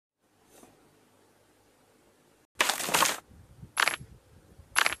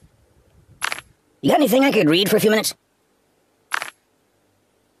You got anything I could read for a few minutes?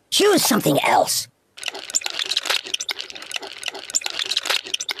 Choose something else.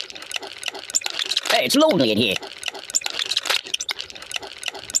 Hey, it's lonely in here.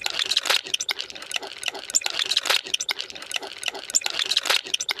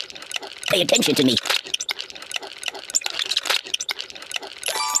 Pay attention to me.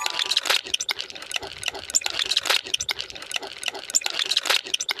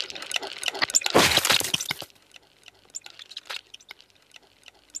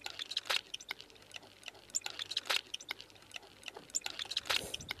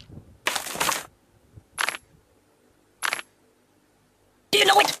 Do you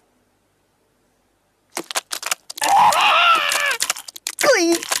know it?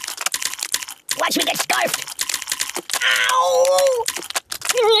 Watch me get scarfed. Ow!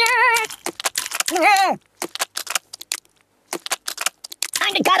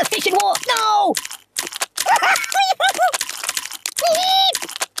 I'm the god of fish and war. No!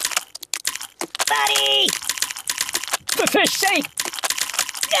 Buddy! For fish's sake!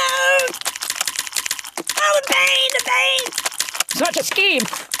 No! Oh, the pain! The pain! Such a scheme!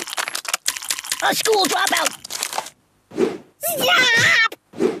 A school dropout! Stop!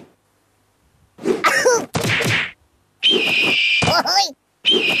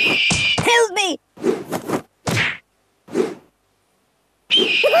 Help me!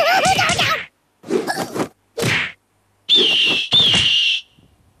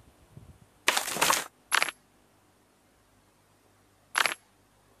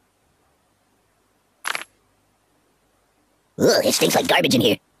 Ugh, it stinks like garbage in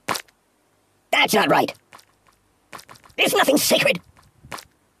here. That's not right. There's nothing sacred.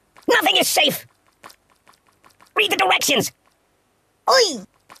 Nothing is safe. Read the directions. Oi!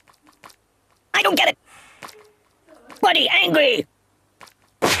 I don't get it. Buddy, angry.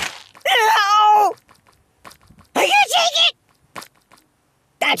 No! Are you take it?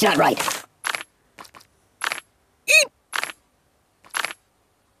 That's not right.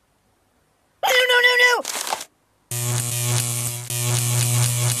 No.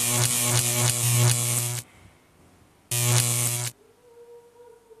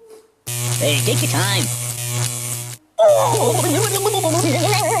 Hey, take your time.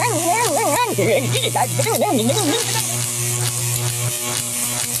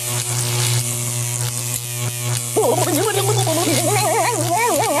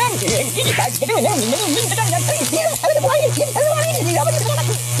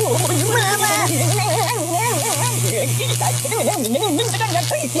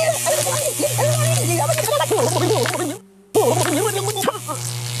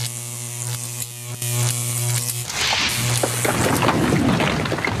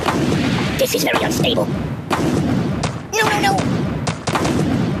 This is very unstable. No.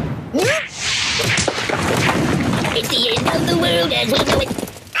 It's the end of the world as we know it.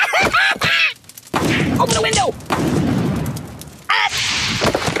 Open the window!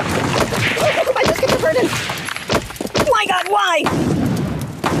 My biscuits are burning! My God, why?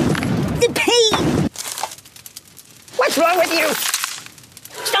 The pain! What's wrong with you?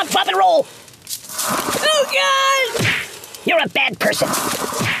 Stop, drop, and roll! Oh, God! You're a bad person.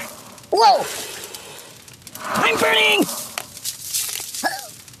 Whoa! I'm burning!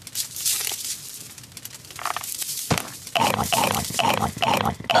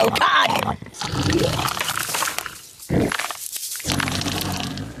 Oh, God!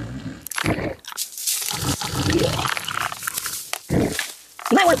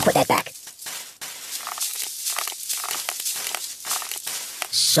 You might want to put that back.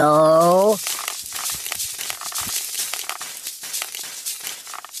 So...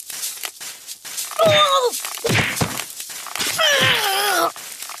 Oh!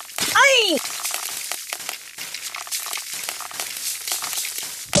 Aye!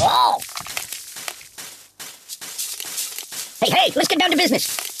 Oh! Hey, let's get down to business.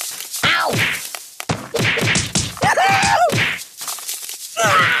 Ow! Ow!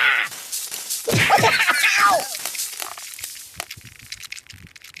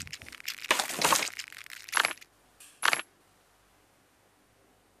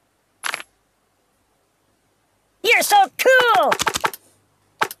 You're so cool!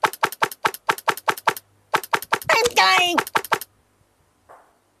 I'm dying!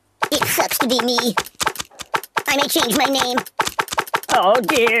 It sucks to be me. I may change my name. Oh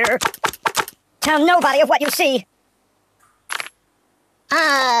dear. Tell nobody of what you see.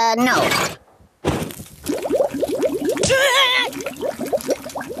 No.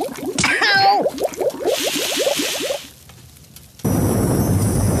 Ow!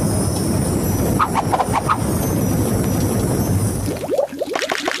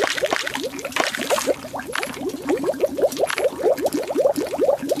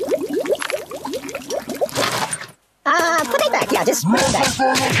 Put it back.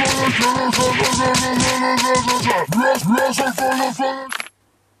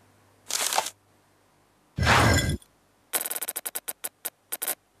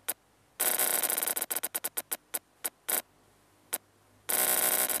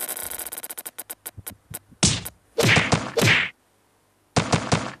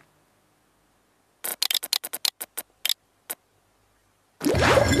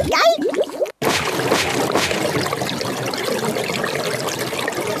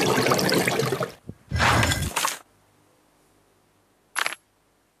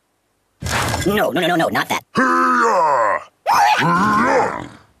 No, not that.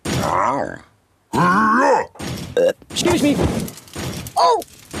 Excuse me. Oh!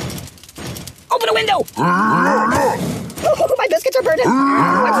 Open a window! Oh, my biscuits are burning.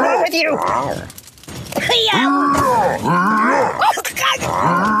 What's wrong with you? Oh, God!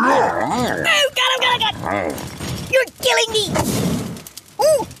 Oh, God! You're killing me!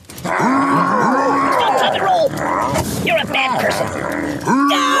 Ooh. Stop, drop, and roll! You're a bad person.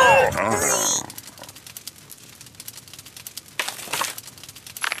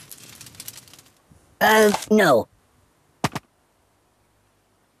 No.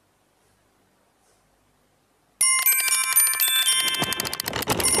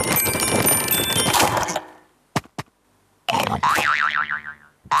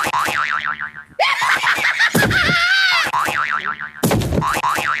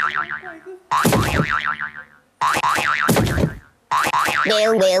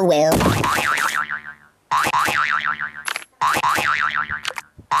 Well.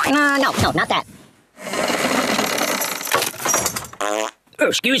 No, not that. Oh,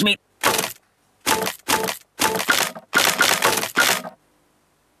 excuse me.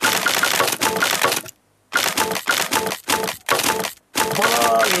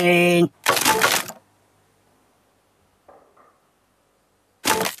 Boring.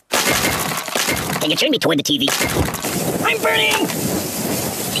 Can you turn me toward the TV? I'm burning!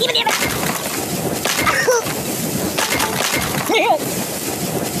 Even if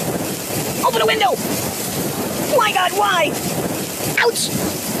Open a window! My God, why? Ouch!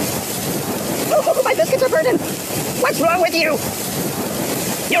 Oh, my biscuits are burning! What's wrong with you?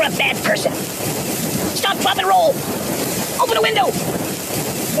 You're a bad person. Stop, drop, and roll! Open a window!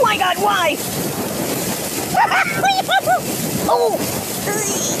 My God, why? Oh!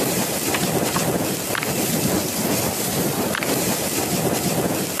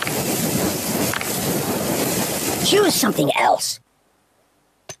 Choose something else.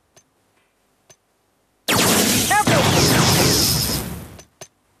 Help me!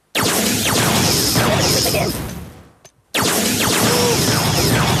 Never sleep again.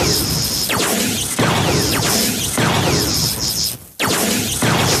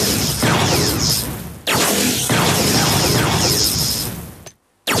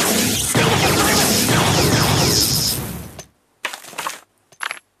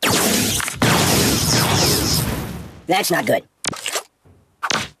 That's not good.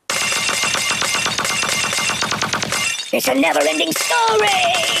 It's a never-ending story!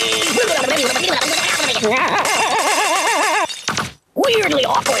 Weirdly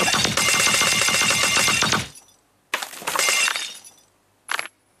awkward.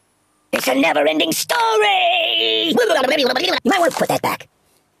 It's a never-ending story! You might want to put that back.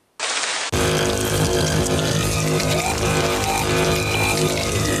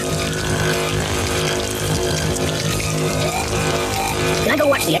 Can I go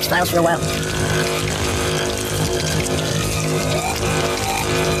watch the X-Files for a while?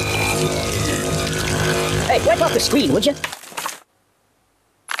 Hey, wipe off the screen, would you? Put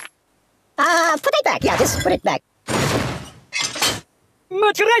that back. Yeah, just put it back.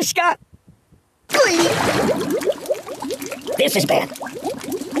 Matryoshka! This is bad.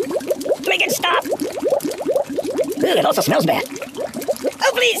 Make it stop! Ugh, it also smells bad.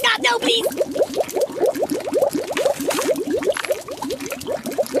 Oh, please, stop! No, please!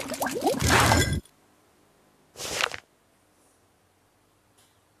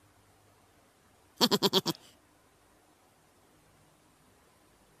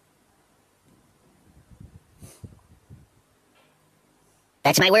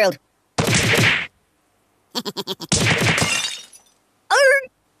 That's my world.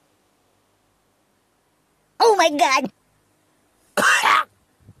 Oh my God!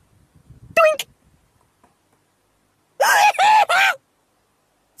 Doink!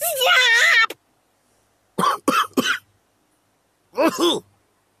 Stop! Oh!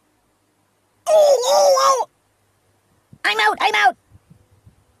 I'm out!